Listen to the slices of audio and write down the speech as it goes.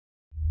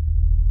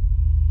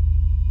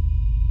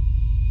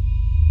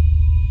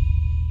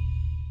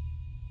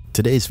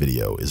Today's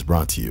video is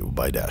brought to you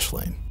by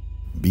Dashlane.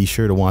 Be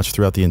sure to watch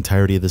throughout the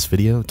entirety of this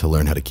video to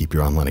learn how to keep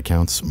your online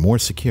accounts more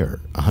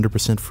secure,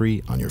 100%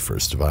 free on your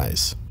first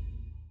device.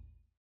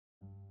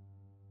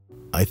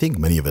 I think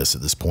many of us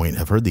at this point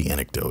have heard the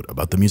anecdote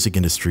about the music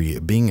industry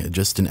being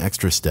just an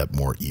extra step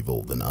more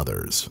evil than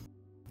others.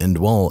 And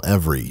while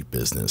every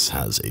business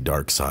has a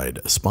dark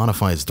side,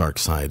 Spotify's dark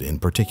side in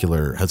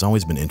particular has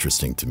always been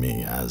interesting to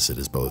me, as it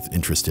has both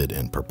interested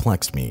and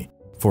perplexed me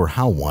for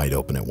how wide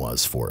open it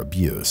was for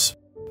abuse.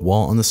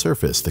 While on the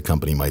surface the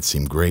company might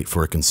seem great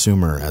for a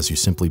consumer, as you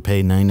simply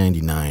pay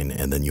 $9.99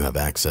 and then you have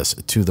access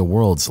to the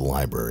world's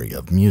library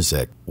of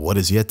music, what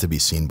is yet to be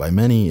seen by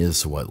many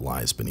is what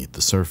lies beneath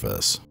the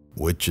surface,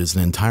 which is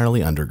an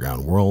entirely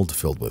underground world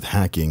filled with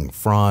hacking,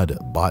 fraud,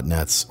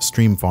 botnets,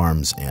 stream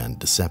farms, and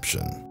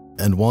deception.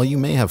 And while you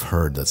may have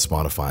heard that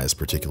Spotify is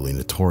particularly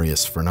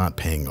notorious for not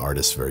paying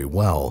artists very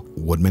well,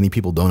 what many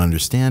people don't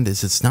understand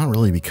is it's not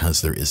really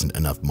because there isn't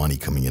enough money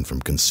coming in from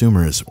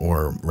consumers,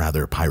 or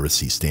rather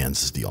piracy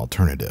stands as the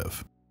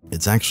alternative.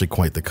 It's actually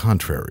quite the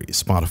contrary.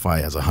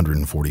 Spotify has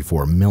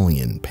 144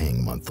 million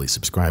paying monthly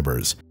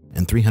subscribers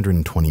and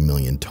 320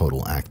 million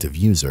total active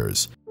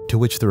users, to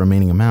which the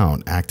remaining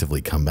amount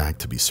actively come back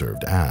to be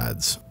served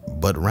ads.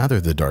 But rather,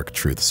 the dark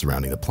truth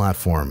surrounding the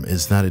platform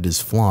is that it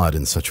is flawed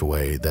in such a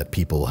way that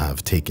people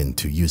have taken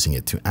to using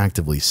it to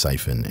actively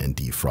siphon and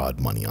defraud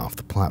money off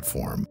the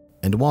platform.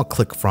 And while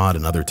click fraud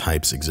and other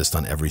types exist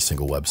on every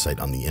single website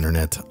on the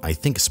internet, I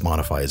think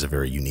Spotify is a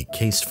very unique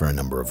case for a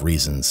number of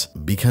reasons,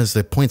 because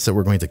the points that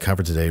we're going to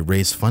cover today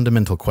raise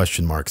fundamental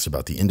question marks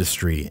about the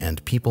industry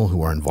and people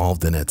who are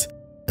involved in it,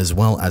 as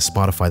well as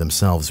Spotify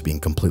themselves being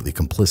completely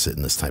complicit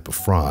in this type of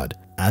fraud.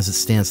 As it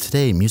stands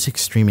today, music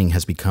streaming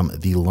has become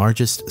the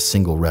largest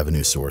single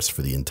revenue source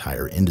for the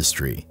entire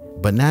industry.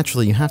 But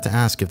naturally, you have to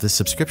ask, if the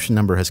subscription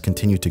number has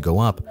continued to go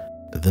up,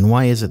 then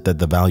why is it that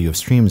the value of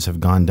streams have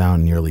gone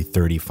down nearly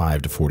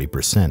 35 to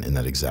 40% in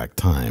that exact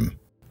time?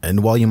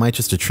 And while you might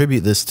just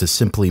attribute this to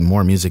simply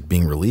more music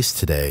being released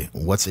today,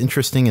 what's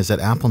interesting is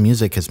that Apple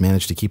Music has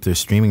managed to keep their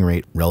streaming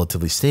rate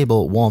relatively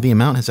stable, while the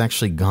amount has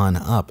actually gone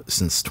up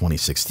since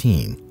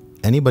 2016.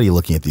 Anybody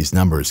looking at these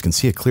numbers can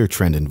see a clear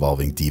trend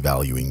involving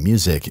devaluing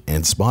music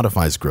and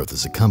Spotify's growth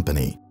as a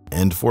company.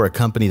 And for a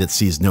company that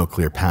sees no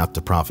clear path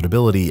to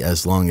profitability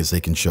as long as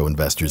they can show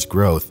investors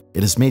growth,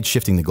 it has made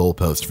shifting the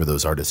goalpost for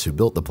those artists who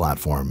built the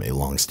platform a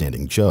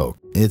long-standing joke.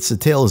 It's a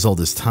tale as old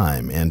as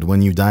time, and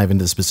when you dive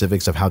into the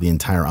specifics of how the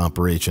entire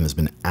operation has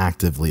been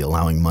actively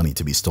allowing money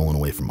to be stolen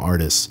away from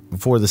artists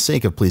for the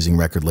sake of pleasing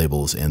record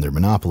labels and their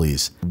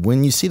monopolies,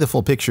 when you see the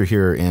full picture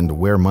here and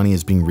where money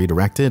is being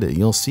redirected,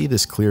 you'll see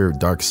this clear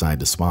dark side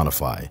to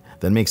Spotify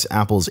that makes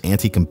Apple's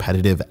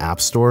anti-competitive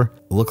App Store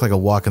look like a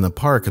walk in the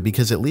park,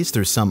 because at least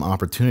there's some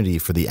opportunity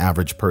for the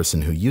average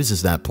person who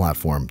uses that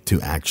platform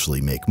to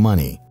actually make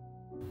money.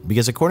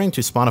 Because according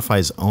to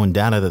Spotify's own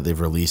data that they've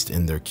released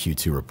in their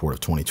Q2 report of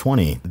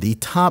 2020, the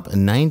top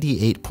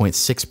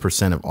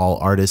 98.6% of all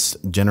artists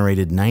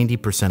generated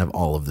 90% of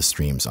all of the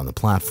streams on the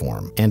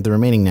platform, and the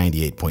remaining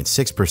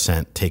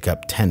 98.6% take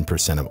up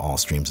 10% of all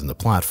streams on the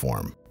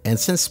platform. And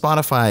since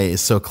Spotify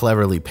so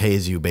cleverly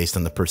pays you based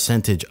on the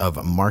percentage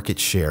of market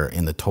share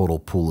in the total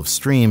pool of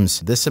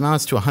streams, this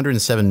amounts to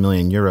 107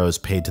 million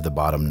euros paid to the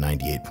bottom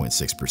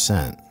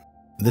 98.6%.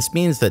 This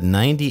means that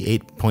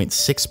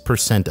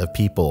 98.6% of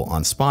people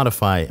on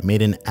Spotify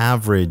made an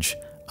average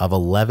of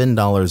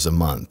 $11 a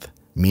month,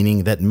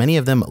 meaning that many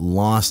of them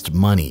lost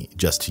money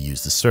just to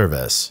use the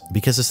service,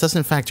 because this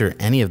doesn't factor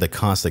any of the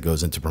cost that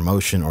goes into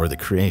promotion or the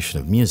creation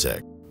of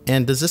music.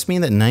 And does this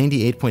mean that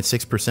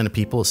 98.6% of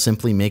people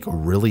simply make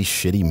really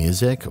shitty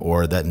music,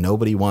 or that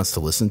nobody wants to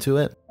listen to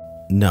it?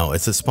 No,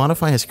 it's that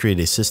Spotify has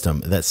created a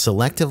system that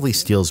selectively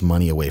steals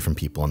money away from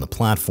people on the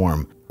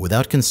platform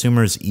without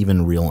consumers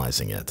even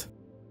realizing it.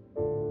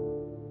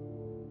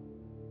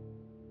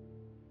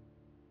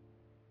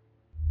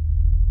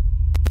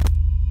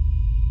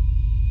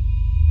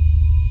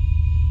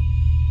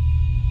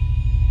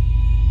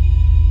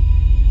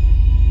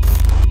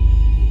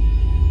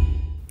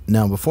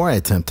 Now, before I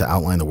attempt to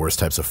outline the worst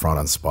types of fraud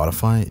on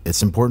Spotify,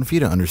 it's important for you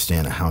to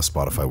understand how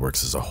Spotify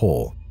works as a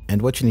whole.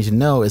 And what you need to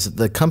know is that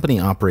the company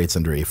operates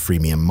under a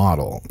freemium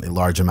model. A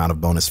large amount of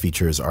bonus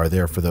features are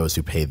there for those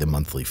who pay the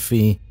monthly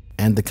fee,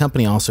 and the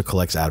company also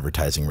collects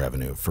advertising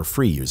revenue for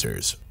free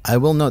users. I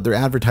will note their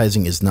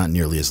advertising is not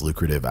nearly as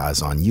lucrative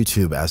as on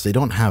YouTube, as they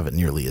don't have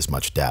nearly as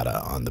much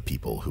data on the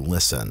people who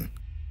listen.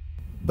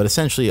 But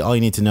essentially, all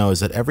you need to know is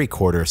that every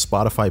quarter,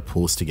 Spotify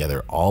pulls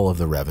together all of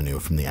the revenue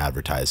from the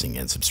advertising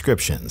and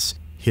subscriptions.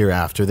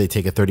 Hereafter, they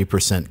take a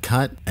 30%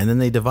 cut, and then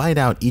they divide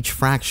out each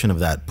fraction of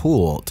that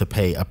pool to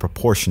pay a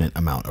proportionate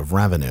amount of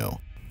revenue.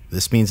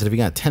 This means that if you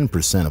got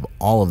 10% of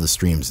all of the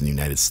streams in the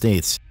United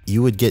States,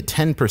 you would get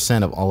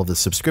 10% of all of the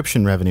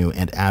subscription revenue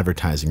and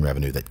advertising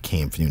revenue that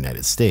came from the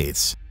United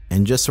States.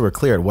 And just so we're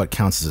clear at what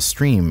counts as a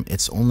stream,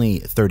 it's only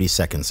 30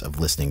 seconds of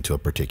listening to a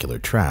particular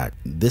track.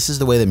 This is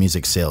the way that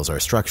music sales are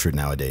structured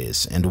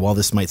nowadays, and while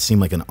this might seem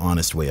like an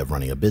honest way of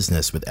running a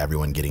business with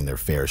everyone getting their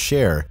fair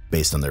share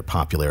based on their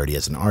popularity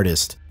as an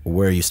artist,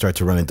 where you start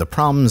to run into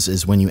problems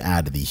is when you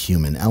add the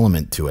human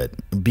element to it.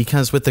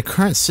 Because with the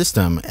current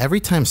system, every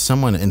time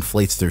someone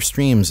inflates their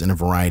streams in a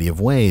variety of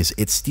ways,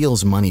 it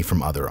steals money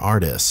from other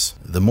artists.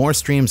 The more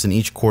streams in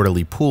each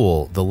quarterly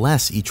pool, the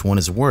less each one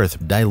is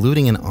worth,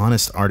 diluting an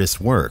honest artist's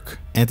work.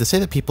 And to say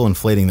that people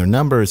inflating their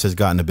numbers has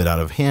gotten a bit out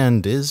of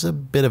hand is a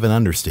bit of an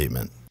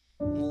understatement.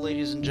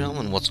 Ladies and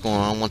gentlemen, what's going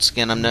on? Once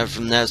again, I'm Nev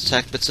from Nev's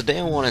Tech, but today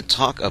I want to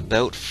talk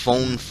about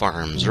phone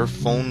farms, or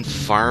phone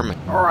farming.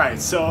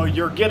 Alright, so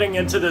you're getting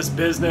into this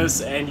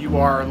business and you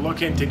are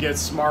looking to get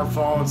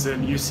smartphones,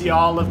 and you see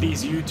all of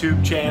these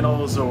YouTube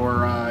channels,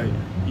 or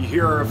you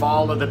hear of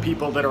all of the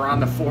people that are on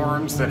the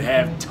forums that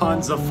have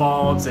tons of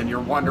phones, and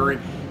you're wondering,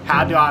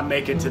 how do I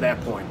make it to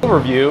that point?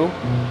 Overview,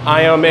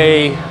 I am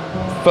a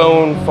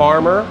phone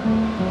farmer.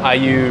 I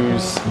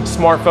use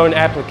smartphone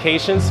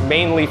applications,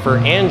 mainly for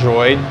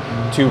Android,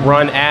 to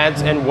run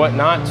ads and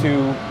whatnot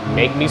to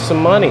make me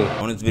some money.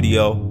 On this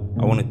video,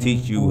 I want to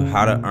teach you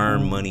how to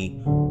earn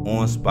money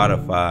on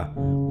Spotify,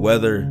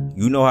 whether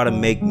you know how to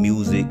make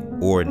music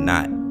or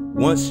not.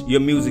 Once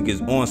your music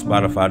is on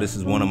Spotify, this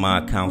is one of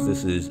my accounts.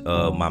 This is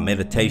my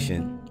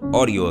meditation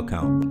audio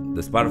account.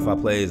 The Spotify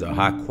plays are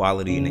high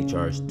quality and they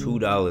charge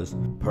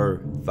 $2 per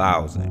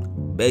 1,000.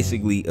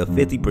 Basically a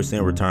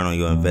 50% return on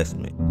your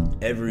investment.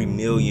 Every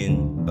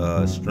million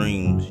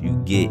streams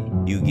you get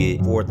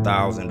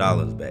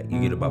 $4,000 back. You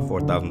get about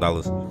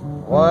 $4,000.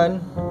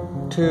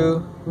 1,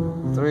 2,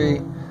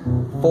 3,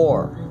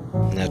 4.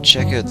 Now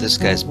check out this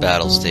guy's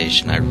battle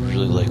station. I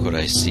really like what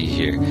I see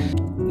here.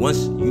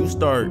 Once you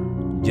start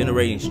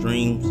generating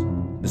streams,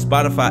 the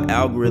Spotify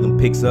algorithm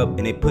picks up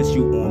and it puts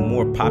you on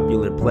more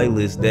popular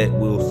playlists that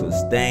will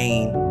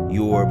sustain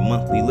your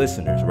monthly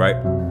listeners, right?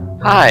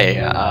 Hi,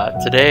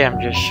 today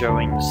I'm just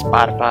showing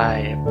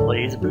Spotify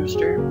Plays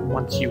Booster.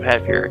 Once you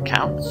have your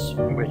accounts,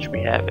 which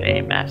we have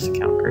a mass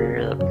account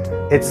creator.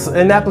 It's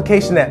an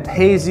application that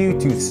pays you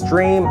to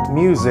stream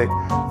music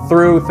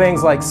through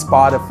things like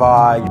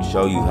Spotify.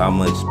 Show you how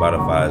much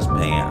Spotify is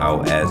paying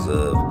out as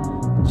of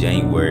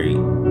January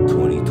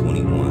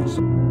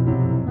 2021.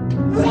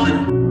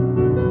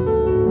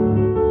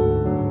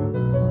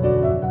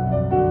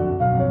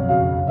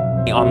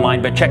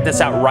 Online, but check this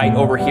out right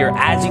over here.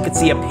 As you can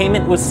see, a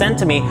payment was sent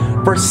to me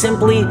for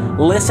simply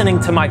listening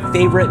to my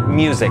favorite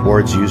music.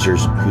 Towards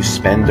users who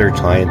spend their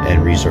time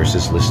and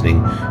resources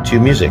listening to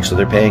music, so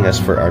they're paying us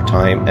for our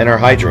time and our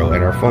hydro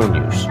and our phone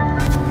use.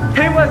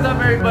 Hey, what's up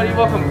everybody?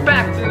 Welcome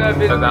back to another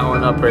video. That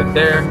one up right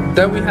there.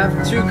 Then we have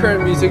 2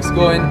 current musics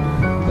going,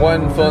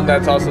 1 phone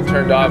that's also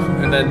turned off,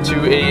 and then 2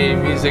 AA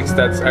musics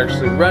that's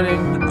actually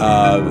running.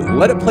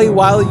 Let it play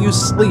while you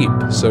sleep,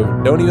 so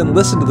don't even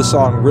listen to the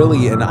song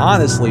really, and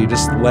honestly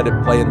just let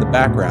it play in the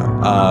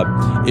background.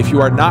 If you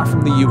are not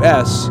from the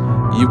US,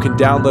 you can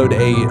download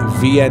a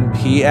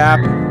VNP app.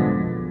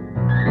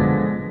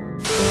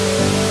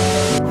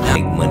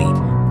 Make money,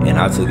 and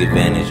I took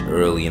advantage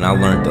early, and I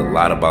learned a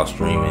lot about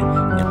streaming.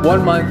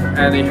 1 month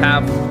and a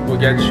half will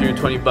get you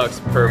 $20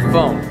 per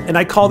phone. And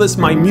I call this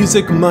my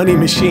music money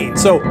machine.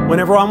 So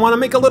whenever I want to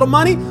make a little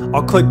money,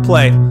 I'll click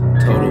play.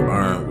 Total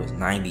earn was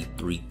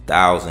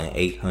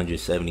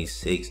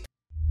 $93,876.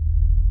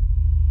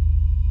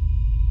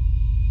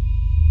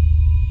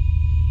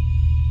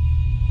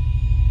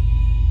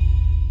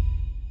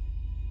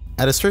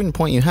 At a certain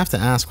point, you have to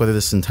ask whether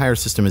this entire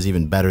system is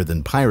even better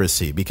than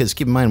piracy, because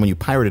keep in mind, when you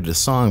pirated a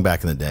song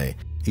back in the day,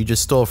 you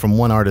just stole from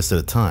one artist at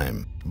a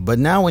time. But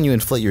now when you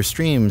inflate your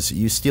streams,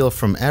 you steal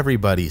from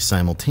everybody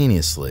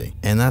simultaneously.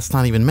 And that's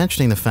not even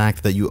mentioning the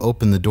fact that you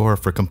open the door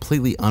for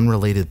completely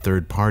unrelated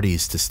third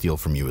parties to steal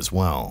from you as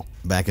well.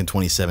 Back in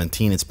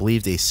 2017, it's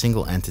believed a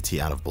single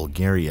entity out of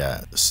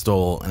Bulgaria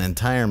stole an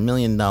entire $1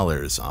 million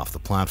off the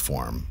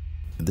platform.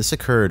 This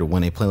occurred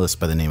when a playlist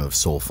by the name of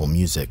Soulful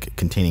Music,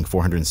 containing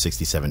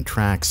 467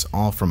 tracks,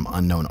 all from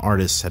unknown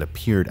artists, had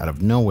appeared out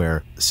of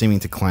nowhere, seeming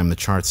to climb the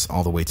charts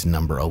all the way to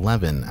number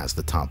 11 as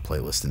the top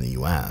playlist in the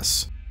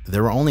US.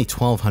 There were only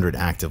 1,200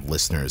 active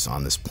listeners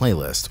on this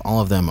playlist. All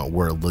of them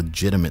were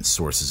legitimate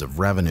sources of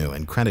revenue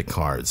and credit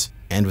cards,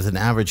 and with an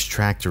average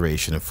track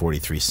duration of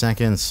 43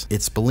 seconds,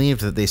 it's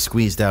believed that they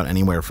squeezed out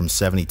anywhere from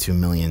 72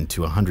 million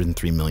to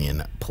 103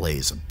 million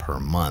plays per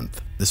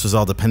month. This was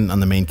all dependent on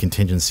the main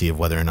contingency of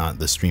whether or not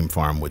the stream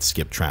farm would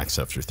skip tracks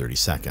after 30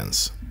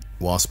 seconds.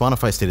 While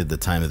Spotify stated at the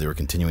time that they were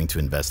continuing to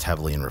invest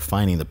heavily in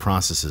refining the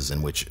processes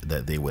in which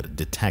that they would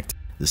detect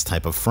this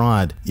type of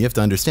fraud, you have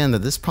to understand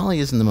that this probably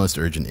isn't the most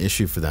urgent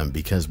issue for them,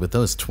 because with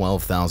those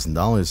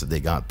 $12,000 that they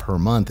got per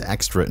month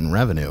extra in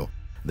revenue,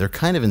 they're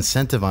kind of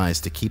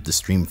incentivized to keep the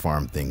stream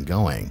farm thing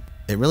going.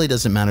 It really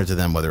doesn't matter to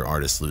them whether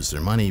artists lose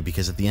their money,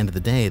 because at the end of the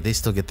day, they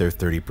still get their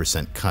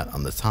 30% cut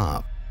on the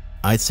top.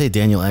 I'd say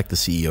Daniel Ek, the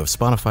CEO of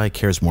Spotify,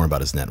 cares more about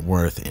his net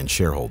worth and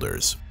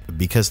shareholders.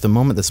 Because the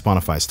moment that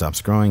Spotify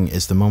stops growing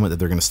is the moment that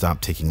they're going to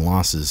stop taking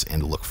losses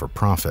and look for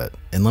profit.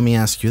 And let me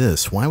ask you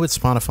this, why would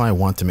Spotify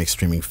want to make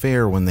streaming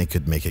fair when they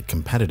could make it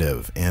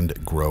competitive and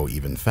grow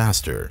even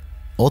faster?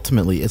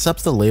 Ultimately, it's up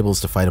to the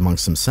labels to fight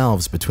amongst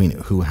themselves between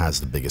who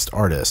has the biggest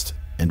artist.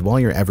 And while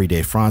your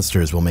everyday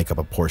fraudsters will make up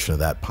a portion of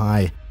that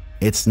pie,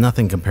 it's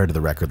nothing compared to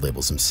the record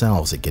labels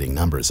themselves at getting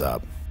numbers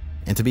up.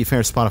 And to be fair,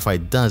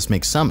 Spotify does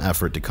make some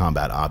effort to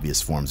combat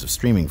obvious forms of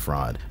streaming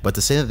fraud, but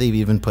to say that they've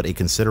even put a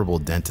considerable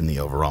dent in the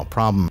overall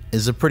problem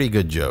is a pretty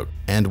good joke.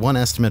 And one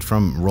estimate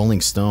from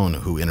Rolling Stone,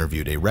 who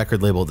interviewed a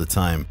record label at the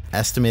time,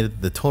 estimated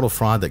that the total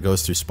fraud that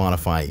goes through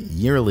Spotify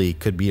yearly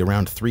could be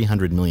around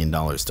 $300 million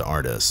to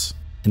artists.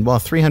 And while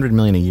 $300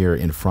 million a year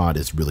in fraud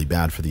is really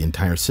bad for the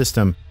entire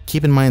system,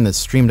 keep in mind that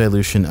stream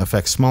dilution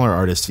affects smaller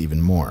artists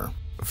even more.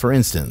 For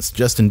instance,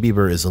 Justin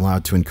Bieber is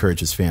allowed to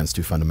encourage his fans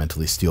to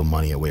fundamentally steal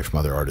money away from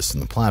other artists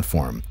on the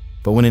platform.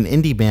 But when an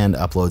indie band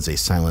uploads a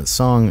silent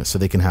song so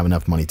they can have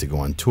enough money to go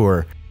on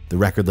tour, the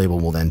record label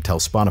will then tell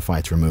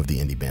Spotify to remove the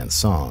indie band's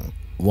song.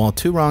 While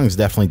two wrongs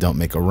definitely don't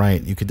make a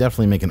right, you could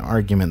definitely make an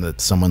argument that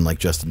someone like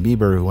Justin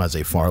Bieber, who has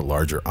a far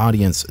larger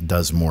audience,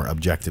 does more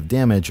objective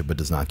damage but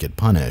does not get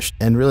punished.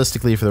 And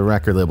realistically, for the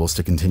record labels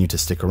to continue to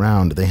stick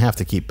around, they have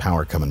to keep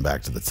power coming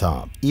back to the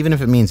top, even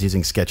if it means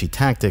using sketchy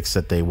tactics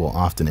that they will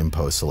often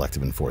impose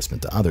selective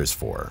enforcement to others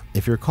for.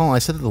 If you recall, I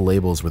said that the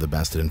labels were the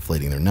best at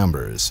inflating their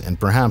numbers, and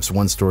perhaps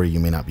one story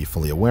you may not be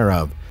fully aware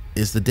of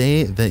is the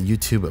day that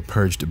YouTube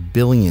purged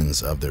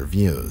billions of their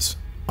views.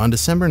 On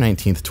December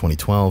 19,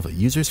 2012,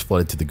 users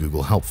flooded to the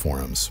Google Help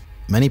forums.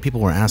 Many people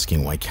were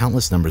asking why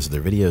countless numbers of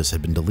their videos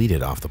had been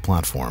deleted off the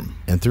platform.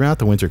 And throughout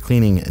the winter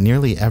cleaning,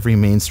 nearly every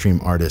mainstream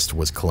artist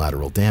was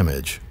collateral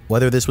damage.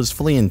 Whether this was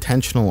fully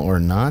intentional or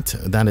not,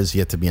 that is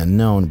yet to be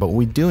unknown, but what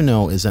we do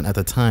know is that at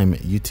the time,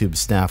 YouTube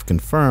staff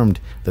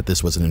confirmed that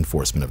this was an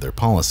enforcement of their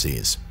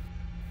policies.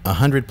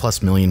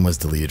 100+ million was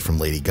deleted from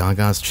Lady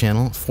Gaga's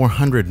channel,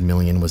 400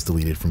 million was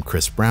deleted from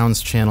Chris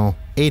Brown's channel,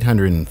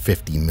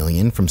 850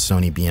 million from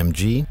Sony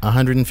BMG,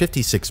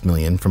 156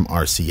 million from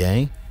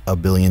RCA, a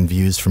billion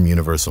views from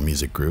Universal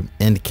Music Group,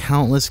 and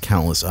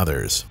countless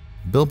others.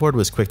 Billboard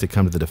was quick to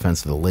come to the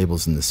defense of the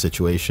labels in this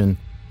situation,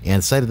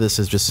 and cited this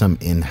as just some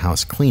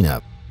in-house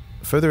cleanup.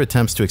 Further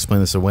attempts to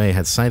explain this away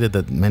had cited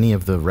that many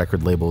of the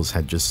record labels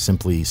had just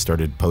simply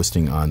started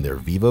posting on their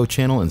Vevo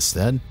channel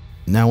instead.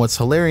 Now what's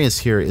hilarious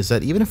here is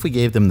that even if we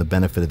gave them the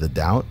benefit of the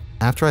doubt,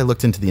 after I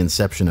looked into the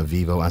inception of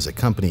Vevo as a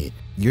company,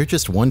 you're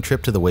just one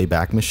trip to the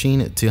Wayback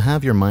Machine to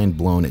have your mind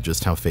blown at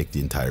just how fake the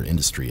entire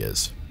industry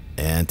is.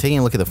 And taking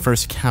a look at the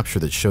first capture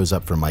that shows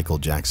up for Michael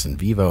Jackson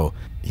Vevo,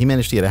 he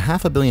managed to get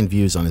 500 million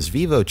views on his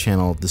Vevo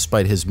channel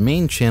despite his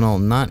main channel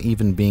not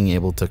even being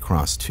able to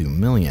cross 2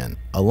 million,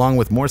 along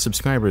with more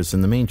subscribers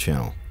than the main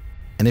channel.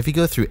 And if you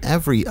go through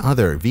every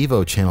other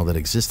Vevo channel that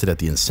existed at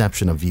the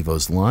inception of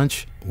Vevo's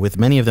launch, with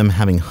many of them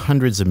having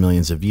hundreds of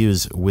millions of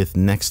views with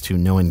next to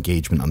no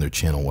engagement on their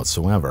channel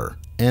whatsoever.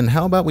 And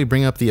how about we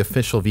bring up the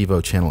official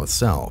Vevo channel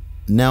itself?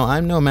 Now,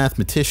 I'm no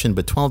mathematician,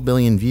 but 12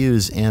 billion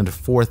views and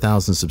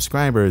 4,000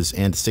 subscribers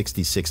and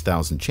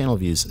 66,000 channel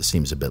views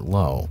seems a bit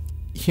low.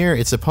 Here,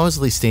 it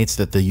supposedly states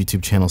that the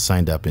YouTube channel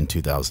signed up in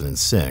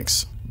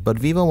 2006, but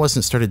Vevo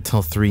wasn't started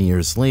till 3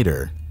 years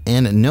later.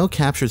 And no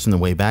captures from the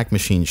Wayback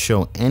Machine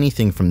show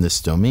anything from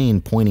this domain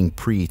pointing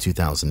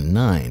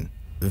pre-2009.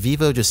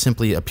 Vevo just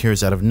simply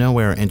appears out of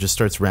nowhere and just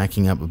starts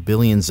racking up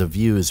billions of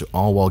views,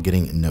 all while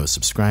getting no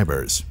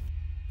subscribers.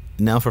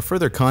 Now, for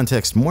further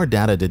context, more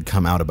data did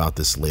come out about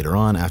this later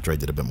on after I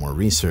did a bit more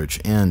research,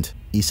 and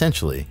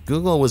essentially,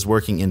 Google was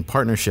working in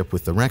partnership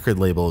with the record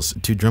labels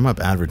to drum up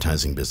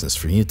advertising business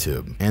for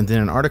YouTube. And in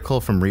an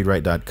article from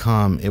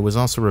readwrite.com, it was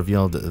also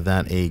revealed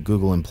that a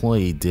Google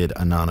employee did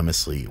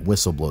anonymously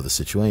whistleblow the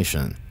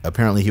situation.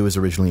 Apparently, he was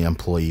originally an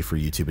employee for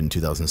YouTube in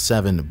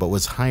 2007, but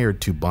was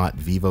hired to bot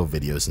Vevo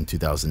videos in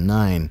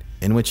 2009,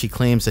 in which he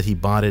claims that he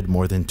botted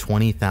more than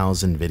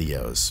 20,000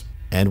 videos.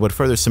 And what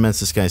further cements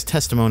this guy's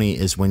testimony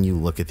is when you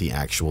look at the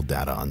actual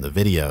data on the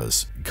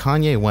videos.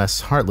 Kanye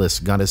West's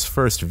Heartless got his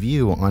first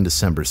view on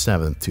December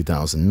 7th,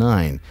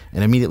 2009,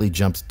 and immediately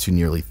jumped to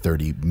nearly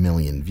 30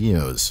 million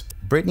views.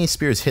 Britney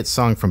Spears' hit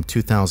song from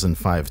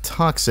 2005,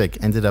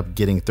 Toxic, ended up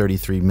getting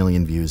 33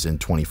 million views in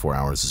 24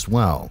 hours as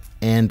well.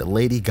 And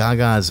Lady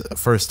Gaga's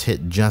first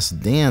hit,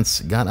 Just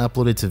Dance, got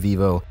uploaded to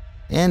Vevo,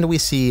 and we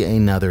see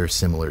another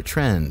similar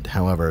trend.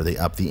 However, they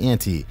upped the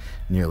ante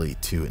nearly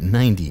to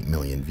 90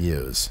 million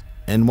views.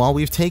 And while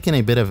we've taken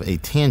a bit of a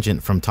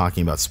tangent from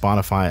talking about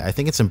Spotify, I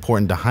think it's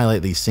important to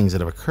highlight these things that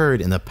have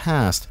occurred in the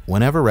past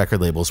whenever record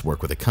labels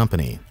work with a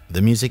company.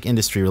 The music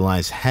industry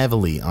relies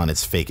heavily on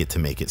its fake it to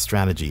make it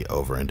strategy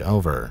over and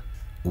over.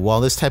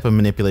 While this type of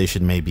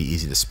manipulation may be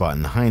easy to spot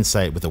in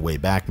hindsight with a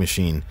Wayback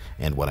Machine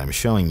and what I'm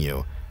showing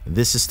you,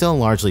 this is still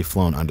largely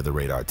flown under the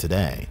radar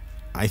today.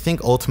 I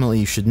think ultimately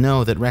you should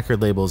know that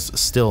record labels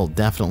still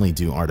definitely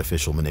do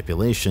artificial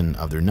manipulation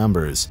of their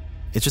numbers.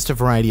 It's just a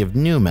variety of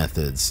new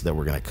methods that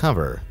we're going to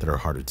cover that are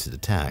harder to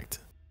detect.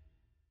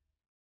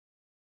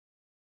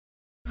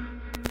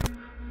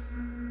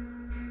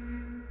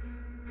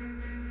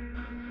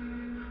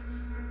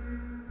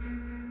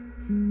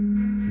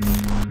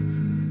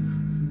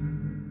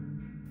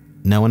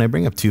 Now, when I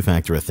bring up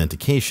two-factor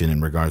authentication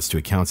in regards to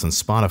accounts on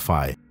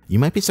Spotify, you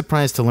might be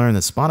surprised to learn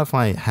that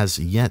Spotify has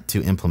yet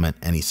to implement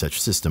any such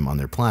system on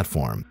their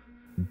platform,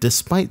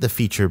 despite the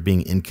feature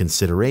being in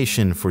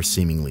consideration for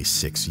seemingly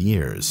 6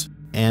 years.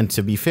 And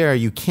to be fair,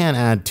 you can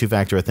add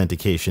two-factor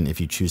authentication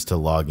if you choose to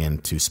log in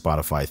to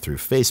Spotify through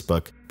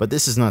Facebook, but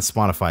this is not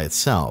Spotify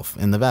itself,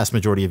 and the vast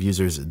majority of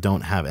users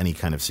don't have any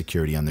kind of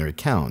security on their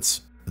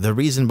accounts. The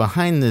reason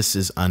behind this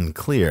is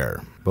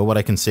unclear, but what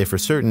I can say for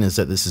certain is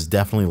that this has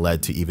definitely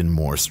led to even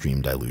more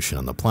stream dilution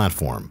on the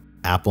platform.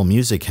 Apple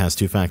Music has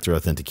two-factor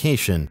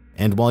authentication,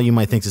 and while you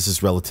might think this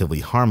is relatively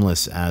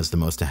harmless, as the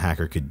most a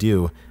hacker could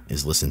do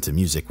is listen to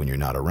music when you're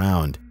not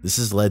around, this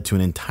has led to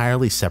an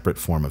entirely separate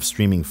form of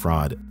streaming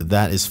fraud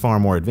that is far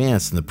more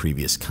advanced than the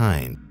previous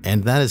kind,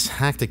 and that is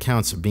hacked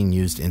accounts being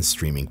used in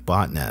streaming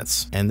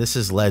botnets. And this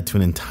has led to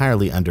an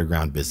entirely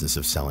underground business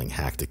of selling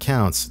hacked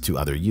accounts to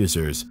other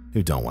users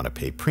who don't want to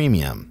pay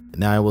premium.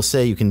 Now, I will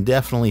say you can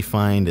definitely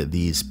find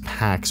these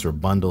packs or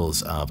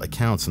bundles of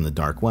accounts on the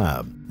dark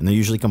web, and they're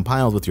usually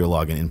compiled with your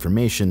login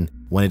information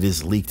when it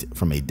is leaked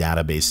from a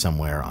database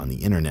somewhere on the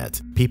internet.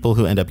 People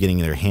who end up getting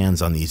their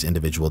hands on these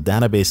individual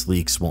database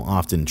leaks will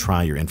often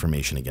try your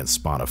information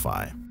against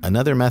Spotify.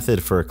 Another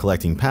method for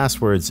collecting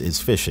passwords is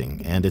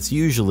phishing, and it's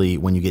usually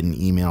when you get an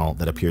email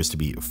that appears to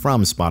be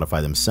from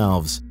Spotify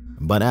themselves,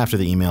 but after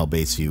the email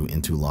baits you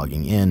into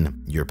logging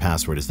in, your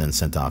password is then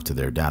sent off to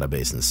their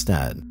database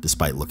instead,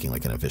 despite looking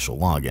like an official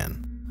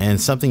login. And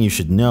something you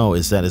should know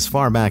is that as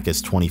far back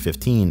as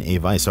 2015, a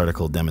Vice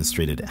article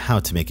demonstrated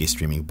how to make a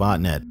streaming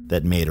botnet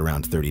that made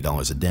around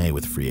 $30 a day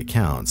with free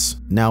accounts.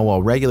 Now,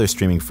 while regular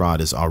streaming fraud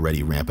is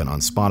already rampant on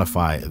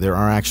Spotify, there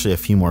are actually a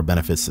few more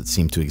benefits that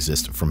seem to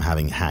exist from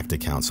having hacked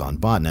accounts on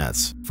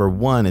botnets. For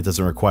one, it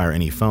doesn't require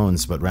any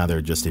phones, but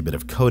rather just a bit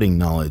of coding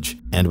knowledge,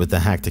 and with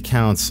the hacked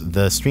accounts,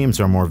 the streams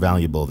are more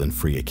valuable than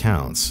free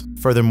accounts.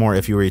 Furthermore,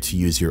 if you were to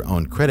use your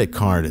own credit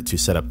card to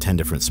set up 10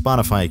 different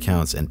Spotify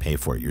accounts and pay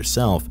for it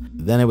yourself,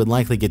 then it would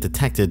likely get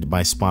detected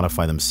by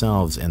Spotify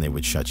themselves and they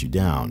would shut you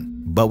down.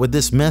 But with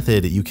this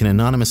method, you can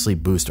anonymously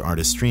boost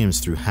artist streams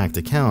through hacked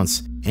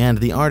accounts, and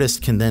the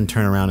artist can then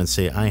turn around and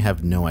say, "I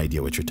have no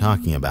idea what you're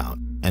talking about."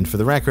 And for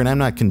the record, I'm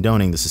not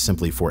condoning this is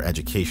simply for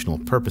educational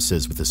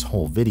purposes with this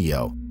whole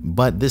video,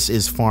 but this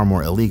is far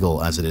more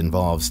illegal as it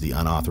involves the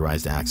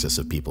unauthorized access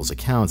of people's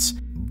accounts.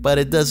 But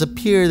it does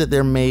appear that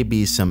there may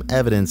be some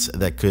evidence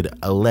that could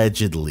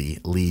allegedly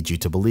lead you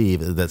to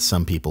believe that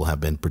some people have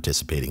been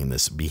participating in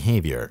this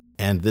behavior.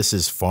 And this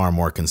is far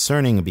more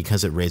concerning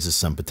because it raises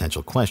some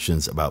potential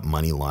questions about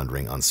money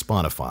laundering on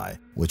Spotify,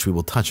 which we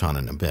will touch on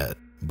in a bit.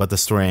 But the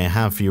story I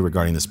have for you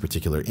regarding this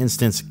particular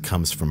instance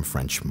comes from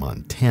French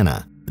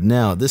Montana.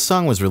 Now, this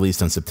song was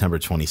released on September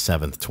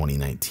 27th,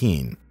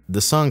 2019. The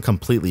song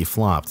completely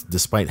flopped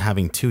despite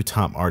having two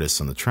top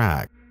artists on the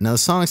track. Now, the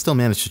song still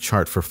managed to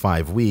chart for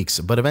 5 weeks,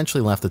 but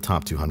eventually left the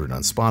top 200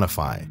 on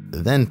Spotify.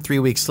 Then 3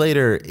 weeks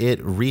later, it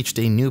reached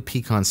a new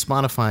peak on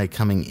Spotify,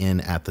 coming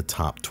in at the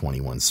top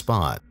 21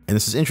 spot. And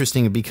this is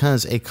interesting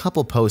because a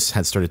couple posts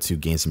had started to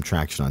gain some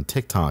traction on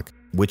TikTok,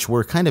 which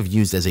were kind of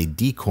used as a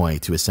decoy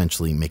to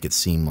essentially make it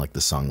seem like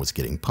the song was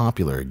getting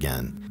popular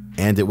again.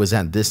 And it was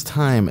at this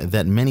time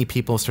that many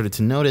people started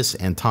to notice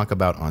and talk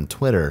about on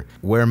Twitter,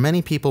 where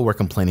many people were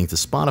complaining to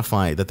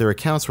Spotify that their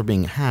accounts were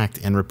being hacked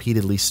and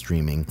repeatedly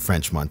streaming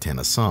French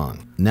Montana's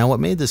song. Now,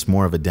 what made this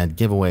more of a dead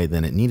giveaway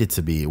than it needed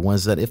to be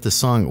was that if the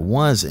song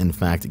was in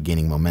fact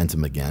gaining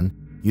momentum again,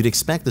 you'd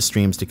expect the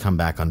streams to come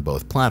back on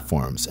both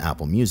platforms,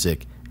 Apple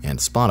Music and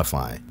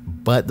Spotify.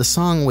 But the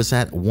song was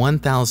at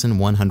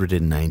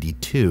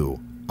 1,192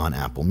 on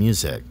Apple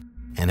Music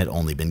and had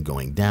only been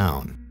going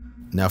down.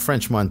 Now,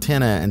 French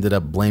Montana ended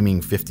up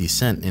blaming 50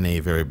 Cent in a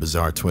very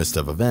bizarre twist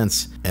of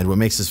events, and what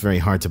makes this very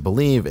hard to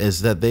believe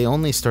is that they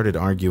only started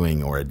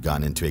arguing or had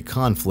gotten into a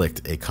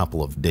conflict a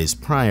couple of days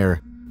prior,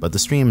 but the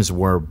streams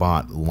were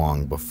bought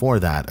long before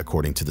that,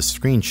 according to the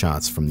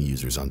screenshots from the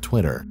users on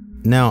Twitter.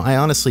 Now, I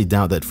honestly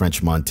doubt that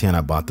French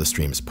Montana bought the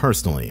streams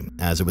personally,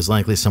 as it was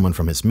likely someone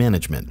from his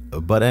management,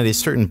 but at a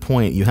certain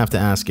point you have to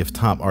ask if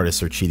top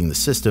artists are cheating the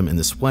system in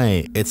this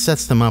way. It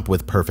sets them up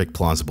with perfect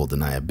plausible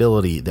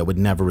deniability that would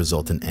never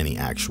result in any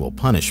actual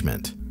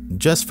punishment.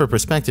 Just for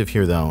perspective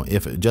here though,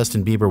 if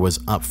Justin Bieber was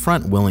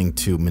upfront willing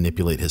to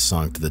manipulate his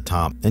song to the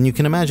top, then you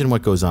can imagine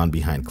what goes on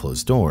behind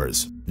closed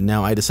doors.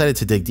 Now, I decided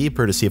to dig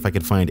deeper to see if I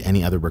could find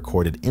any other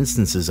recorded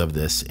instances of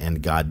this,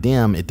 and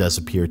goddamn, it does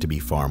appear to be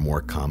far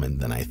more common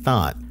than I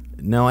thought.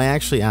 Now, I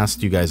actually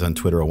asked you guys on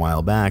Twitter a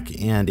while back,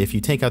 and if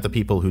you take out the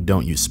people who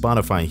don't use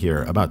Spotify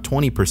here, about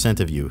 20%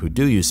 of you who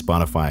do use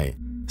Spotify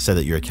said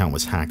that your account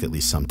was hacked at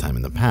least sometime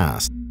in the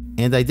past.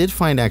 And I did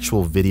find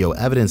actual video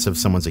evidence of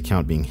someone's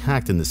account being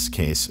hacked in this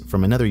case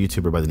from another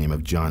YouTuber by the name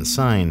of John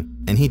Sign,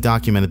 and he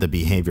documented the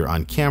behavior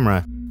on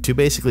camera to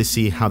basically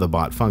see how the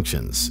bot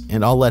functions,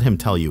 and I'll let him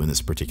tell you in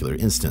this particular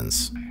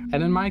instance.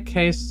 And in my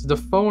case, the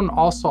phone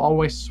also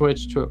always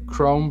switched to a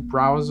Chrome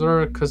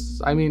browser,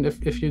 because I mean,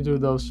 if you do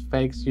those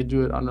fakes, you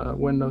do it on a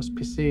Windows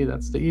PC,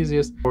 that's the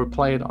easiest, or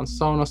play it on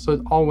Sonos, so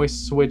it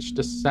always switched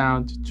the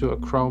sound to a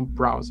Chrome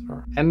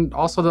browser. And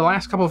also the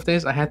last couple of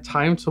days, I had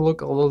time to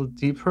look a little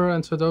deeper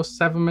into those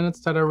 7 minutes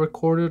that I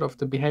recorded of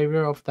the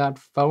behavior of that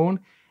phone.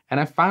 And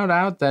I found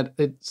out that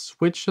it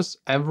switches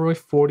every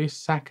 40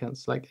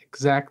 seconds, like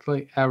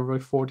exactly every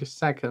 40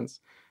 seconds.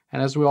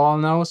 And as we all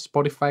know,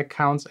 Spotify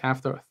counts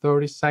after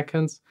 30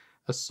 seconds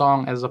a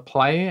song as a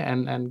play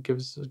and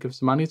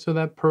gives money to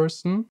that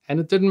person. And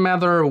it didn't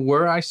matter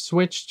where I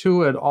switched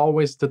to, it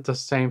always did the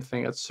same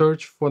thing. It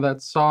searched for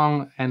that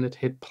song and it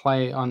hit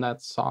play on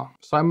that song.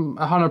 So I'm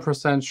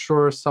 100%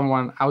 sure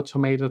someone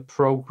automated,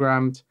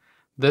 programmed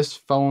this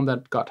phone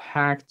that got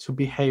hacked to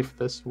behave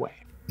this way.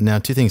 Now,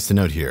 two things to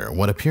note here.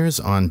 What appears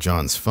on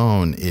John's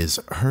phone is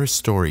Her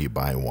Story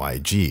by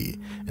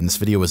YG, and this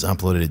video was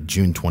uploaded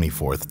June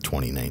 24th,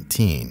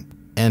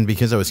 2019. And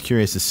because I was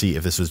curious to see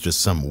if this was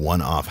just some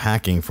one-off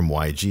hacking from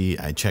YG,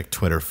 I checked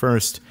Twitter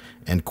first,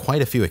 and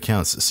quite a few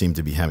accounts seem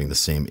to be having the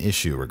same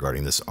issue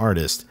regarding this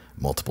artist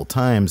multiple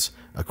times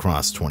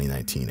across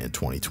 2019 and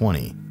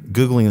 2020.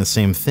 Googling the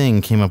same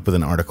thing came up with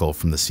an article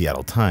from the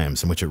Seattle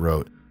Times in which it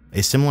wrote,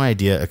 "A similar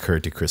idea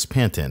occurred to Chris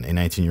Panton, a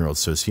 19-year-old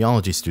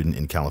sociology student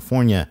in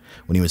California,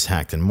 when he was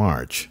hacked in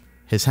March.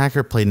 His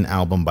hacker played an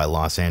album by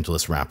Los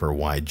Angeles rapper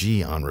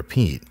YG on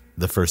repeat.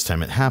 The first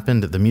time it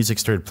happened, the music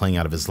started playing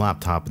out of his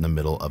laptop in the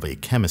middle of a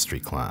chemistry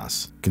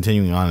class."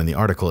 Continuing on in the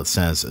article, it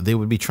says, "They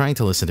would be trying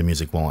to listen to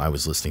music while I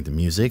was listening to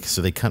music,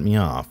 so they cut me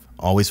off,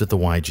 always with the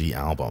YG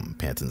album,"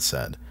 Panton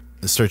said.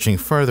 Searching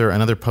further,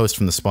 another post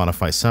from the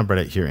Spotify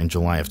subreddit here in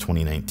July of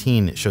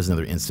 2019 shows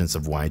another instance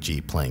of YG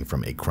playing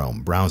from a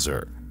Chrome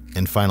browser.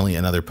 And finally,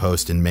 another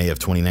post in May of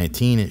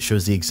 2019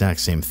 shows the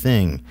exact same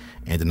thing,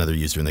 and another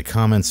user in the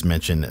comments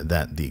mentioned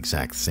that the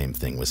exact same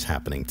thing was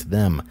happening to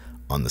them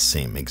on the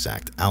same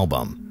exact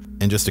album.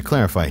 And just to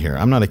clarify here,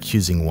 I'm not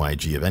accusing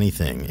YG of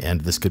anything,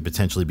 and this could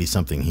potentially be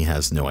something he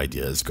has no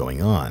idea is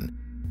going on.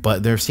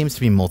 But there seems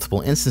to be multiple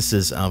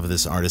instances of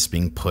this artist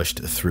being pushed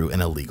through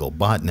an illegal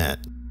botnet.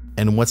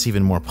 And what's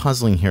even more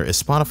puzzling here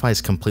is Spotify's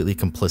completely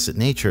complicit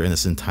nature in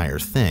this entire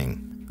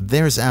thing.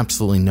 There's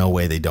absolutely no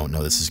way they don't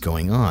know this is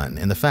going on,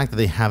 and the fact that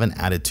they haven't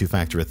added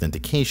two-factor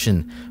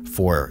authentication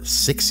for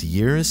 6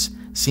 years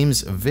seems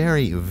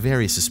very,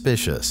 very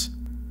suspicious.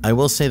 I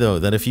will say though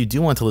that if you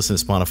do want to listen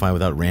to Spotify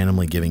without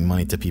randomly giving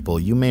money to people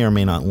you may or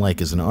may not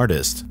like as an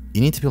artist, you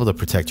need to be able to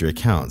protect your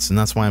accounts, and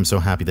that's why I'm so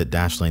happy that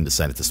Dashlane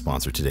decided to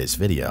sponsor today's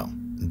video.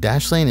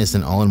 Dashlane is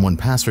an all-in-one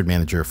password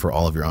manager for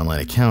all of your online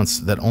accounts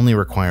that only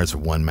requires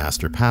one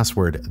master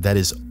password that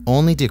is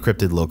only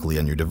decrypted locally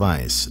on your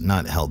device,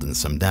 not held in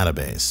some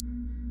database.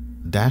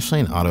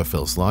 Dashlane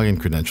autofills login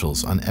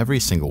credentials on every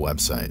single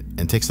website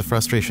and takes the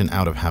frustration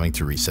out of having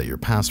to reset your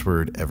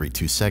password every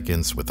 2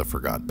 seconds with the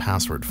forgot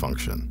password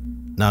function.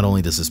 Not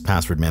only does this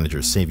password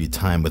manager save you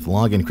time with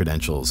login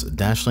credentials,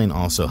 Dashlane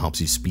also helps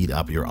you speed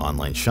up your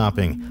online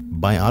shopping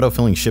by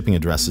autofilling shipping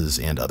addresses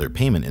and other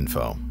payment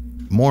info.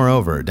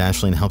 Moreover,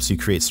 Dashlane helps you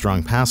create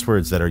strong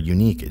passwords that are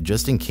unique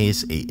just in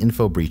case an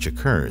info breach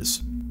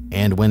occurs.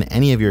 And when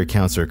any of your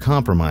accounts are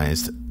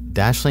compromised,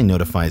 Dashlane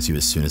notifies you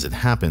as soon as it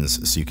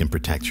happens so you can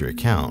protect your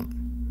account.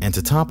 And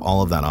to top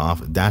all of that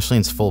off,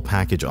 Dashlane's full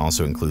package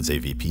also includes a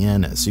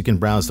VPN so you can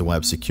browse the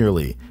web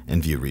securely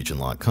and view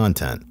region-locked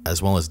content,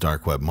 as well as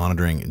dark web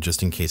monitoring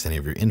just in case any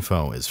of your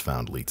info is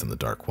found leaked on the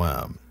dark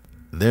web.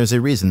 There's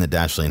a reason that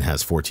Dashlane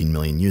has 14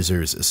 million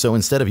users, so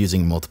instead of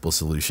using multiple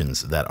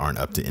solutions that aren't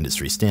up to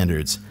industry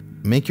standards,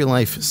 make your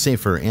life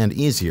safer and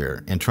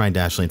easier and try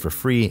Dashlane for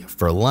free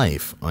for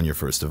life on your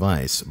first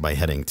device by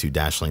heading to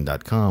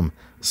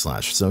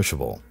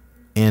dashlane.com/sociable.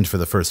 And for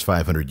the first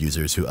 500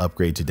 users who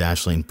upgrade to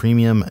Dashlane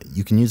Premium,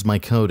 you can use my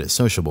code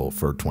Sociable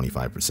for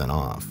 25%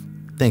 off.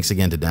 Thanks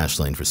again to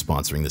Dashlane for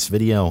sponsoring this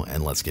video,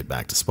 and let's get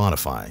back to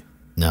Spotify.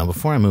 Now,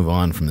 before I move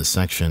on from this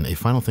section, a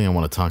final thing I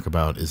want to talk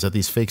about is that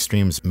these fake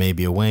streams may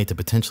be a way to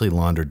potentially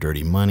launder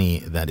dirty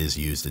money that is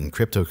used in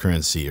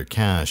cryptocurrency or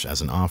cash as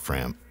an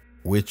off-ramp,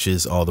 which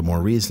is all the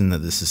more reason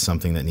that this is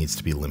something that needs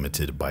to be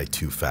limited by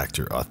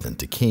two-factor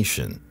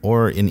authentication.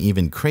 Or an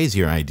even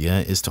crazier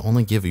idea is to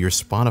only give your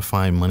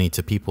Spotify money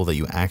to people that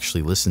you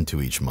actually listen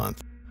to each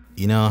month.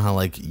 You know how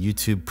like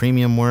YouTube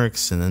Premium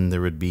works, and then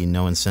there would be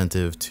no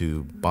incentive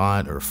to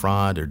bot or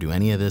fraud or do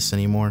any of this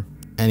anymore?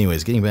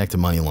 Anyways, getting back to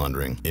money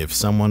laundering. If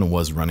someone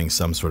was running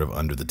some sort of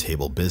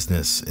under-the-table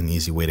business, an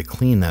easy way to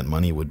clean that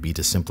money would be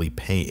to simply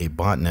pay a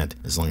botnet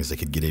as long as they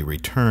could get a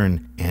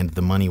return, and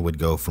the money would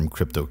go from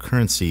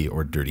cryptocurrency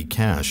or dirty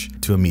cash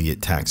to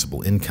immediate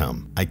taxable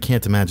income. I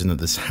can't imagine that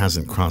this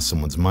hasn't crossed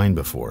someone's mind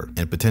before,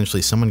 and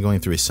potentially someone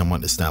going through a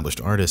somewhat established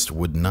artist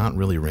would not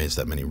really raise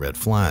that many red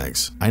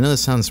flags. I know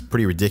this sounds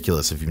pretty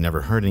ridiculous if you've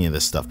never heard any of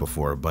this stuff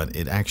before, but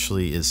it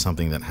actually is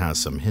something that has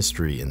some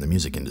history in the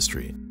music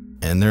industry.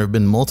 And there have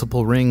been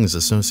multiple rings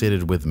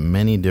associated with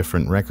many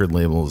different record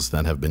labels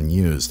that have been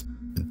used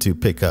to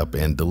pick up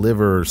and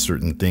deliver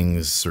certain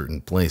things,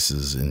 certain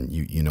places, and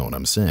you know what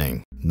I'm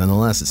saying.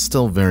 Nonetheless, it's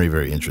still very,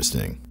 very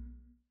interesting.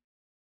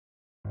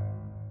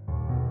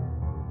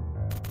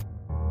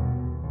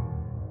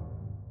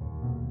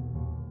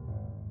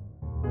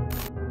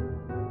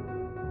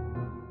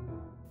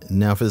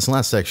 Now for this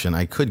last section,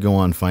 I could go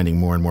on finding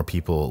more and more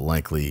people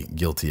likely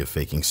guilty of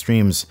faking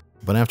streams,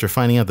 but after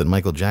finding out that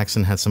Michael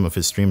Jackson had some of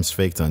his streams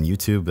faked on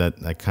YouTube,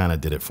 that kind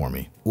of did it for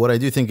me. What I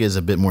do think is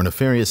a bit more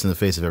nefarious in the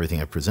face of everything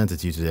I've presented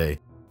to you today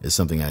is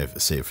something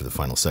I've saved for the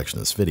final section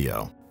of this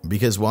video.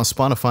 Because while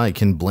Spotify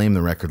can blame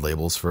the record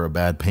labels for a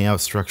bad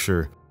payout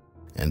structure,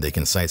 and they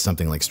can cite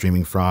something like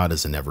streaming fraud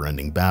as a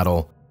never-ending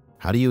battle,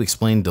 how do you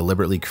explain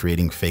deliberately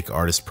creating fake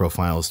artist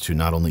profiles to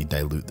not only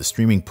dilute the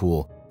streaming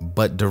pool,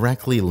 but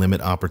directly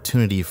limit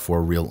opportunity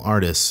for real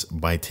artists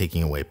by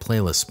taking away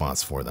playlist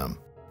spots for them?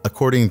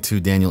 According to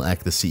Daniel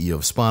Ek, the CEO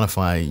of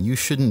Spotify, you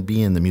shouldn't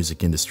be in the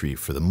music industry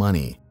for the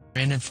money.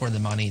 In it for the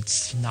money,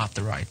 it's not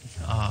the right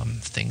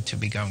thing to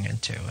be going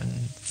into.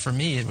 And for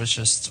me, it was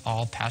just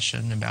all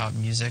passion about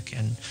music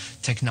and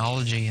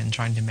technology and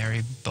trying to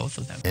marry both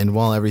of them. And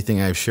while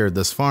everything I've shared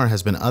thus far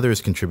has been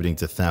others contributing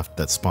to theft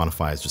that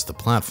Spotify is just a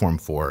platform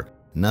for,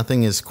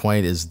 nothing is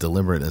quite as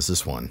deliberate as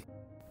this one.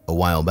 A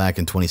while back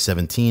in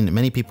 2017,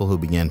 many people who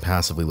began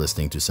passively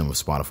listening to some of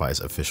Spotify's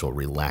official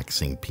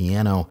relaxing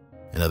piano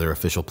and other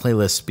official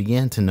playlists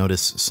began to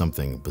notice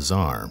something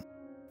bizarre.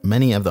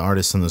 Many of the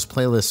artists on those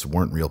playlists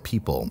weren't real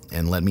people,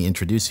 and let me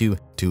introduce you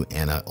to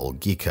Anna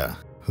Olgika,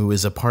 who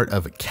is a part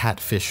of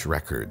Catfish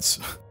Records.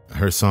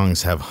 Her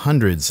songs have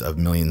hundreds of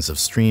millions of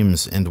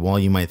streams, and while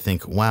you might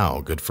think, wow,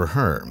 good for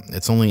her,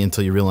 it's only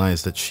until you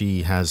realize that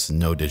she has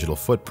no digital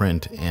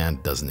footprint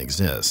and doesn't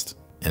exist.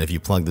 And if you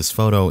plug this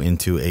photo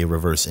into a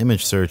reverse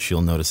image search,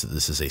 you'll notice that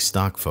this is a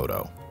stock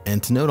photo.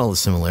 And to note all the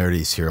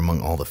similarities here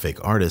among all the fake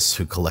artists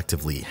who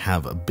collectively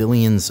have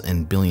billions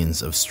and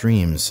billions of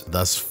streams,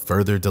 thus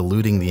further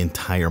diluting the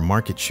entire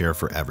market share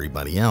for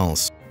everybody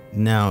else.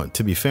 Now,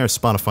 to be fair,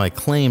 Spotify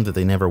claimed that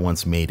they never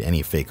once made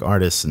any fake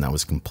artists, and that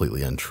was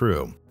completely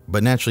untrue.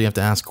 But naturally you have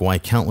to ask why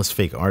countless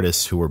fake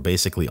artists who were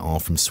basically all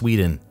from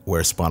Sweden,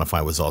 where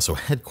Spotify was also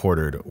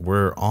headquartered,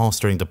 were all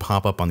starting to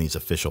pop up on these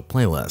official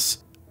playlists.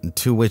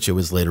 To which it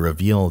was later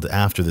revealed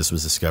after this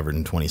was discovered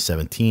in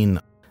 2017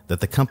 that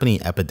the company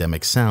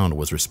Epidemic Sound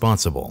was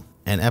responsible.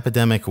 And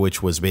Epidemic,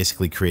 which was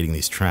basically creating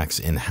these tracks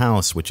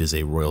in-house, which is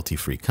a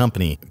royalty-free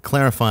company,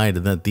 clarified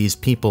that these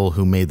people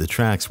who made the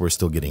tracks were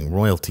still getting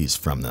royalties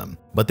from them,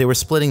 but they were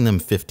splitting them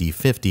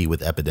 50-50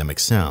 with Epidemic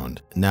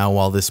Sound. Now,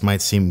 while this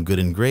might seem good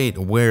and great,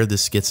 where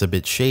this gets a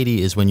bit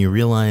shady is when you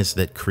realize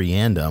that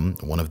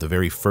Creandum, one of the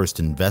very first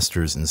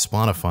investors in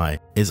Spotify,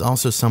 is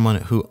also someone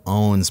who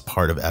owns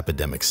part of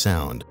Epidemic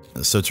Sound.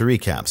 So to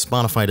recap,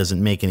 Spotify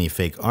doesn't make any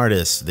fake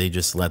artists, they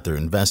just let their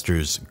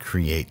investors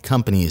create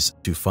companies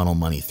to funnel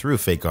money through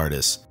fake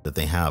artists that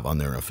they have on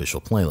their official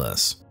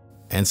playlists.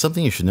 And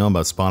something you should know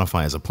about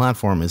Spotify as a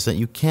platform is that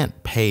you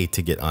can't pay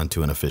to get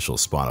onto an official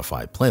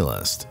Spotify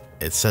playlist.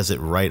 It says it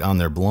right on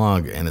their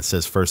blog, and it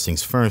says first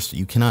things first,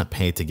 you cannot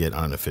pay to get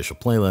on an official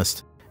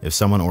playlist. If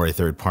someone or a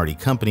third-party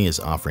company is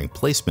offering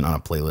placement on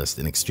a playlist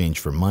in exchange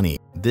for money,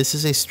 this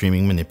is a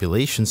streaming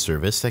manipulation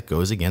service that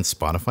goes against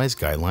Spotify's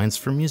guidelines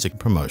for music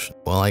promotion.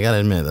 Well, I gotta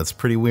admit, that's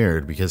pretty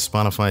weird because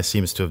Spotify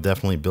seems to have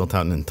definitely built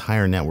out an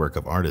entire network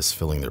of artists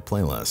filling their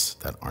playlists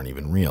that aren't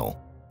even real.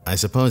 I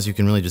suppose you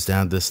can really just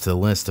add this to the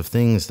list of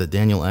things that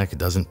Daniel Ek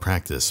doesn't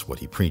practice what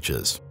he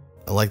preaches.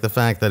 Like the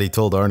fact that he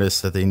told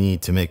artists that they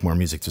need to make more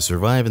music to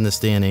survive in this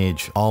day and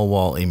age, all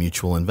while a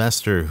mutual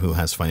investor who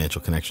has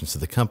financial connections to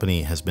the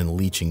company has been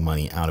leeching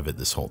money out of it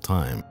this whole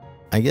time.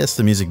 I guess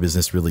the music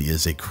business really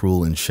is a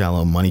cruel and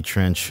shallow money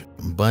trench,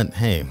 but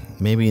hey,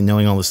 maybe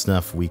knowing all this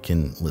stuff, we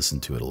can listen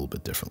to it a little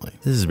bit differently.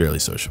 This is Barely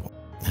Sociable.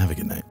 Have a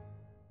good night.